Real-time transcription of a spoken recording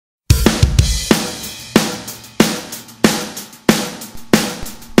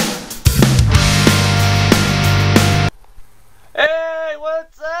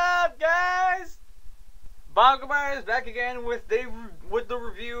Bionicle is back again with the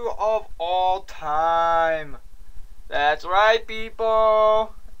review of all time. That's right,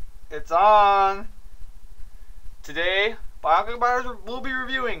 people. It's on. Today, Bionicle will be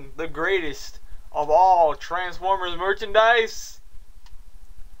reviewing the greatest of all Transformers merchandise,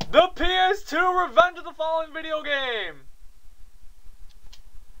 the PS2 Revenge of the Fallen video game.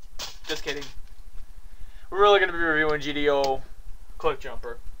 Just kidding. We're really going to be reviewing GDO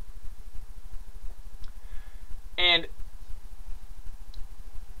Cliffjumper. And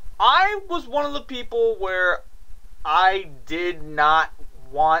I was one of the people where I did not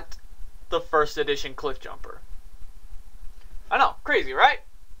want the first edition Cliffjumper. I know, crazy, right?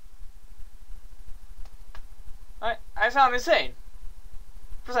 I sound insane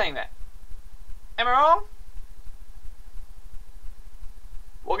for saying that. Am I wrong?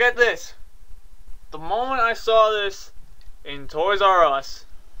 Well, get this. The moment I saw this in Toys R Us,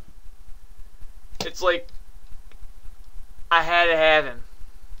 it's like I had to have him.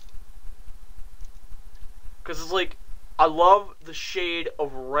 Because it's like, I love the shade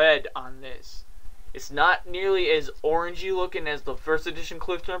of red on this. It's not nearly as orangey looking as the first edition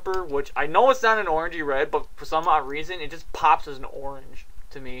Cliffjumper, which I know it's not an orangey red, but for some odd reason, it just pops as an orange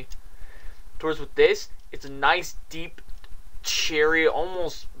to me. Whereas with this, it's a nice deep cherry,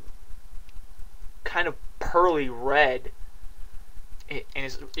 almost kind of pearly red.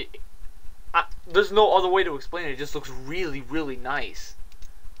 And there's no other way to explain it. It just looks really, really nice.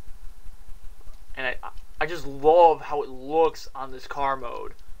 And I just love how it looks on this car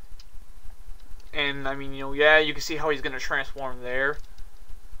mode. And I mean, yeah, you can see how he's gonna transform there.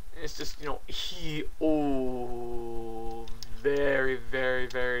 It's just, very, very,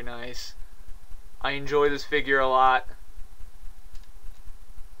 very nice. I enjoy this figure a lot.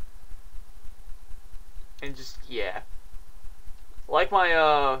 And just, yeah. Like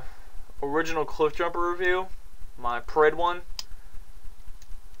my original Cliffjumper review, my Pred one.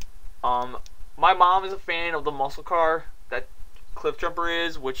 My mom is a fan of the muscle car that Cliffjumper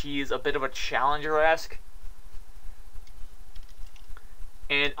is, which he is a bit of a Challenger-esque.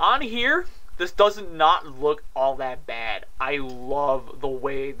 And on here, this does not look all that bad. I love the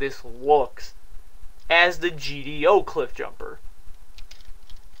way this looks as the GDO Cliffjumper.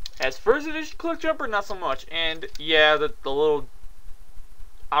 As first edition Cliffjumper, not so much. And yeah, the little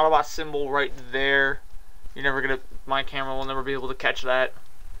Autobot symbol right there. You're never gonna, my camera will never be able to catch that.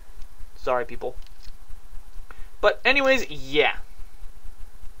 Sorry, people. But anyways, yeah.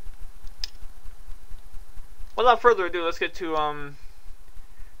 Without further ado, let's get to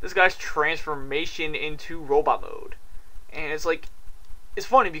this guy's transformation into robot mode. And it's like, it's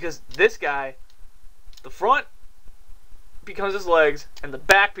funny because this guy, the front becomes his legs and the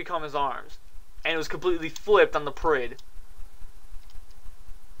back become his arms. And it was completely flipped on the Prid.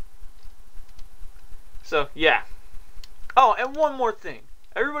 So, yeah. Oh, and one more thing.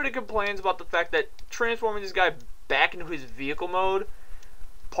 Everybody complains about the fact that transforming this guy back into his vehicle mode,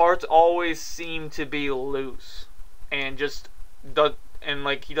 parts always seem to be loose. And just,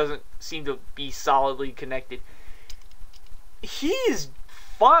 like, he doesn't seem to be solidly connected. He is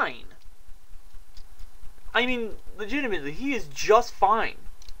fine. I mean, legitimately, he is just fine.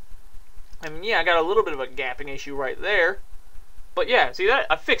 I mean, yeah, I got a little bit of a gapping issue right there. But yeah, see that?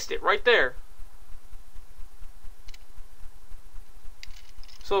 I fixed it right there.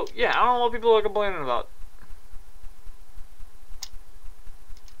 So, yeah, I don't know what people are complaining about.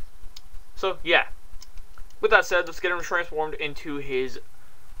 So, yeah. With that said, let's get him transformed into his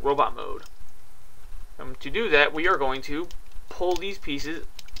robot mode. To do that, we are going to pull these pieces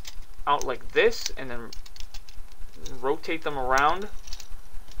out like this, and then rotate them around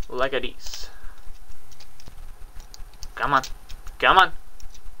like a this. Come on. Come on.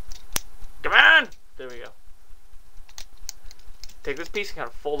 Come on! There we go. Take this piece and kind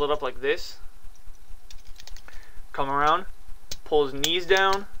of fold it up like this. Come around. Pull his knees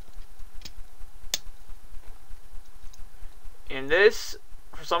down. And this,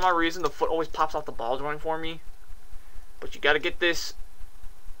 for some odd reason, the foot always pops off the ball joint for me. But you got to get this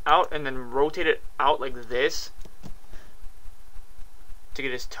out and then rotate it out like this to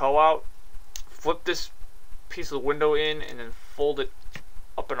get his toe out. Flip this piece of the window in and then fold it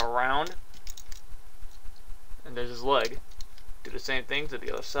up and around. And there's his leg. Do the same thing to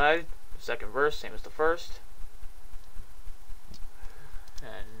the other side. Second verse, same as the first.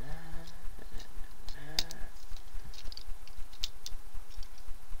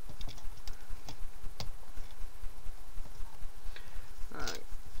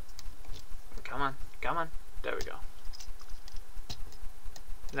 Come on, come on. There we go.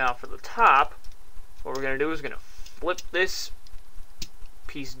 Now for the top, what we're going to do is we're going to flip this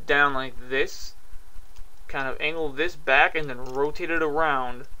piece down like this. kind of angle this back and then rotate it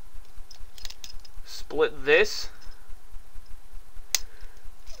around. Split this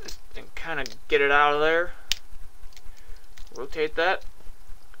and kind of get it out of there. Rotate that.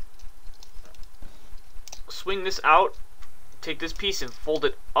 Swing this out. Take this piece and fold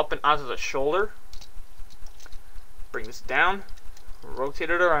it up and onto the shoulder. Bring this down. Rotate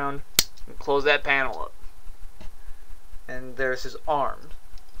it around and close that panel up. And there's his arms.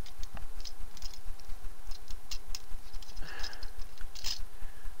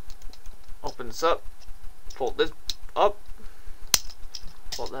 Open this up, fold this up,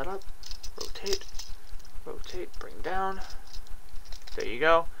 fold that up, rotate, rotate, bring down. There you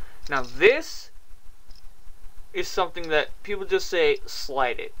go. Now this is something that people just say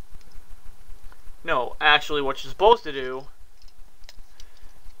slide it. No, actually what you're supposed to do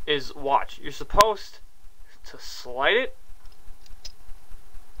is watch. You're supposed to slide it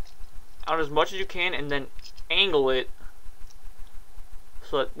out as much as you can and then angle it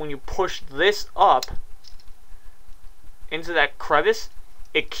so that when you push this up into that crevice,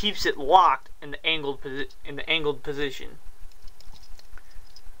 it keeps it locked in the angled position.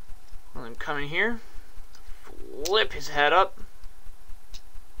 And then come in here, flip his head up,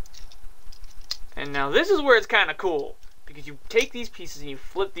 and now this is where it's kind of cool, because you take these pieces and you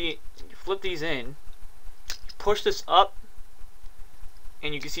flip these in, you push this up,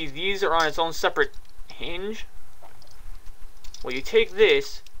 and you can see these are on its own separate hinge. Well, you take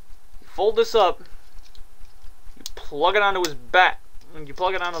this, you fold this up, you plug it onto his back, and you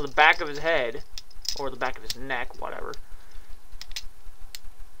plug it onto the back of his head, or the back of his neck, whatever.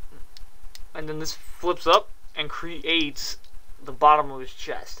 And then this flips up and creates the bottom of his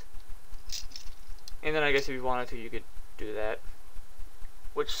chest. And then I guess if you wanted to, you could do that.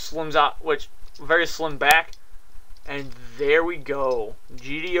 Which slims out, which very slim back. And there we go.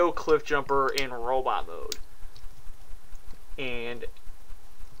 GDO Cliffjumper in robot mode. And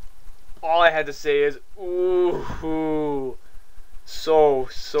all I had to say is, ooh, so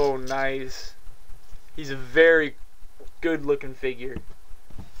nice. He's a very good looking figure.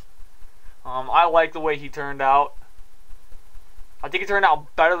 I like the way he turned out. I think it turned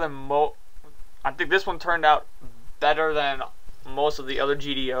out better than I think this one turned out better than most of the other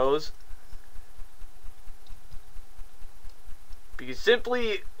GDOs. Because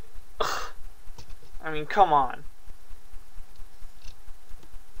simply, I mean, come on.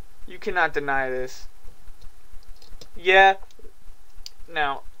 You cannot deny this. Yeah.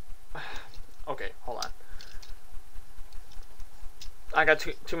 Now, okay, hold on. I got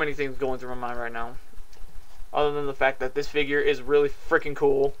too many things going through my mind right now. Other than the fact that this figure is really freaking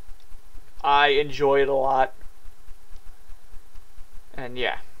cool. I enjoy it a lot. And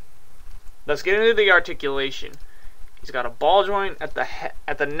yeah. Let's get into the articulation. He's got a ball joint at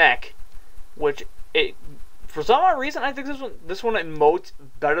the neck, which for some odd reason I think this one emotes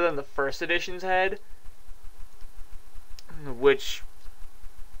better than the first edition's head, which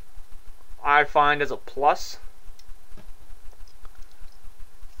I find as a plus.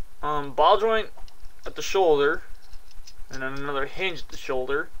 Ball joint at the shoulder, and then another hinge at the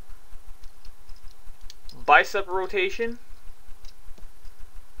shoulder. Bicep rotation.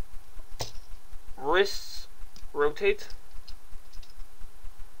 Wrists rotate.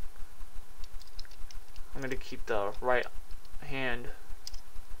 I'm going to keep the right hand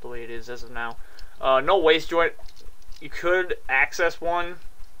the way it is as of now. No waist joint. You could access one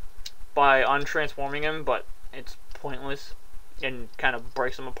by untransforming him, but it's pointless and kind of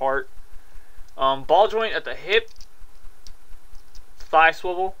breaks them apart. Ball joint at the hip. Thigh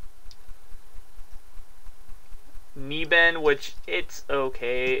swivel. Knee bend, which it's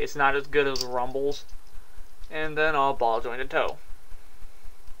okay. It's not as good as Rumble's. And then all ball jointed toe.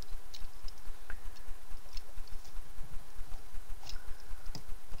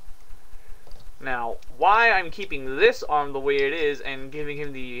 Now, why I'm keeping this arm the way it is and giving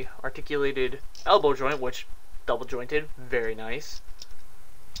him the articulated elbow joint, which double jointed, very nice.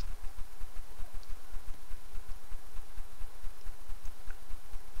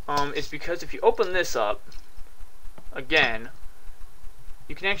 Is because if you open this up, again,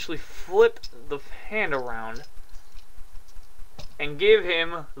 you can actually flip the hand around and give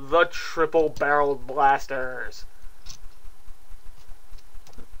him the triple-barreled blasters.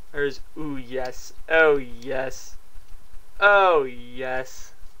 There's, ooh, yes. Oh, yes. Oh,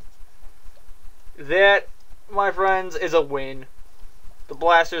 yes. That, my friends, is a win. The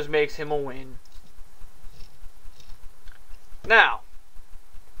blasters makes him a win. Now,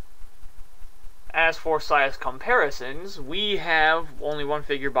 as for size comparisons, we have only one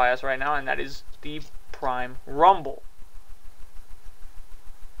figure by us right now, and that is the Prime Rumble.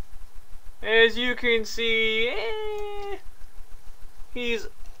 As you can see, he's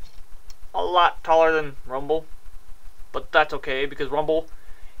a lot taller than Rumble. But that's okay, because Rumble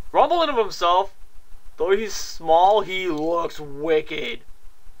in of himself, though he's small, he looks wicked.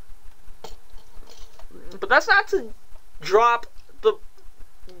 But that's not to drop the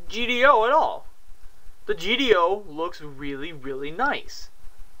GDO at all. The GDO looks really, really nice.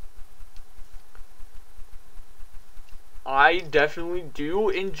 I definitely do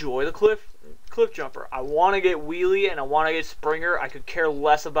enjoy the Cliffjumper. I want to get Wheelie and I want to get Springer. I could care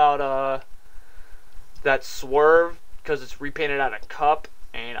less about that Swerve because it's repainted out of Cup,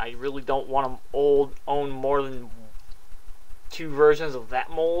 and I really don't want to own more than 2 versions of that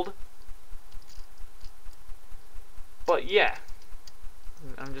mold. But yeah,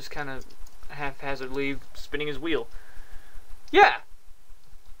 I'm just kind of haphazardly spinning his wheel. Yeah.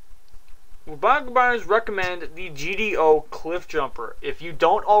 Combiners recommend the GDO Cliffjumper. If you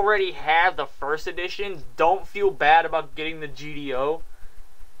don't already have the first edition, don't feel bad about getting the GDO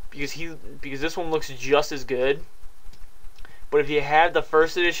because this one looks just as good. But if you have the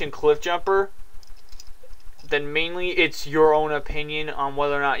first edition Cliffjumper, then mainly it's your own opinion on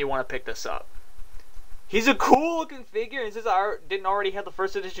whether or not you want to pick this up. He's a cool looking figure, and since I didn't already have the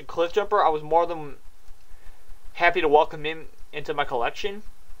first edition Cliffjumper, I was more than happy to welcome him into my collection.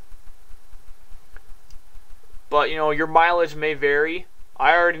 But, you know, your mileage may vary.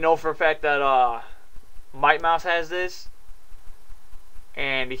 I already know for a fact that Might Mouse has this.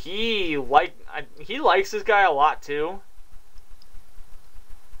 And he likes this guy a lot too.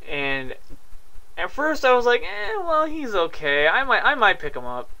 And at first I was like, well, he's okay. I might pick him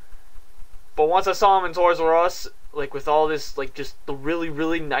up. But once I saw him in Toys R Us, like with all this, like just the really,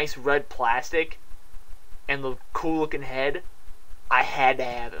 really nice red plastic and the cool looking head, I had to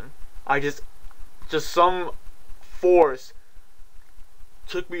have him. Just some force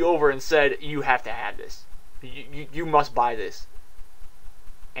took me over and said, you have to have this. You must buy this.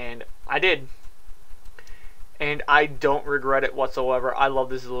 And I did. And I don't regret it whatsoever. I love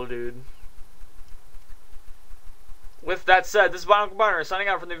this little dude. With that said, this is Vinyl Combiner signing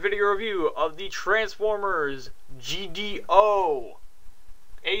out from the video review of the Transformers GDO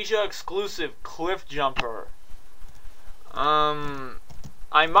Asia exclusive Cliffjumper.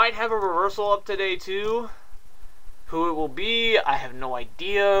 I might have a reversal up today too. Who it will be, I have no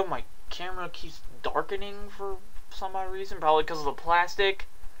idea. My camera keeps darkening for some odd reason, probably because of the plastic.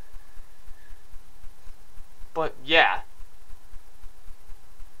 But yeah,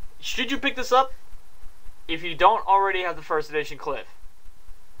 should you pick this up if you don't already have the first edition Cliff?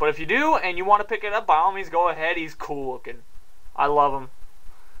 But if you do and you want to pick it up, by all means go ahead. He's cool looking. I love him.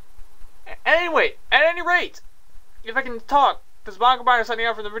 Anyway, at any rate, if I can talk, this is Vinyl Combiner signing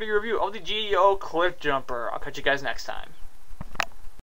out from the video review of the GDO Cliffjumper. I'll catch you guys next time.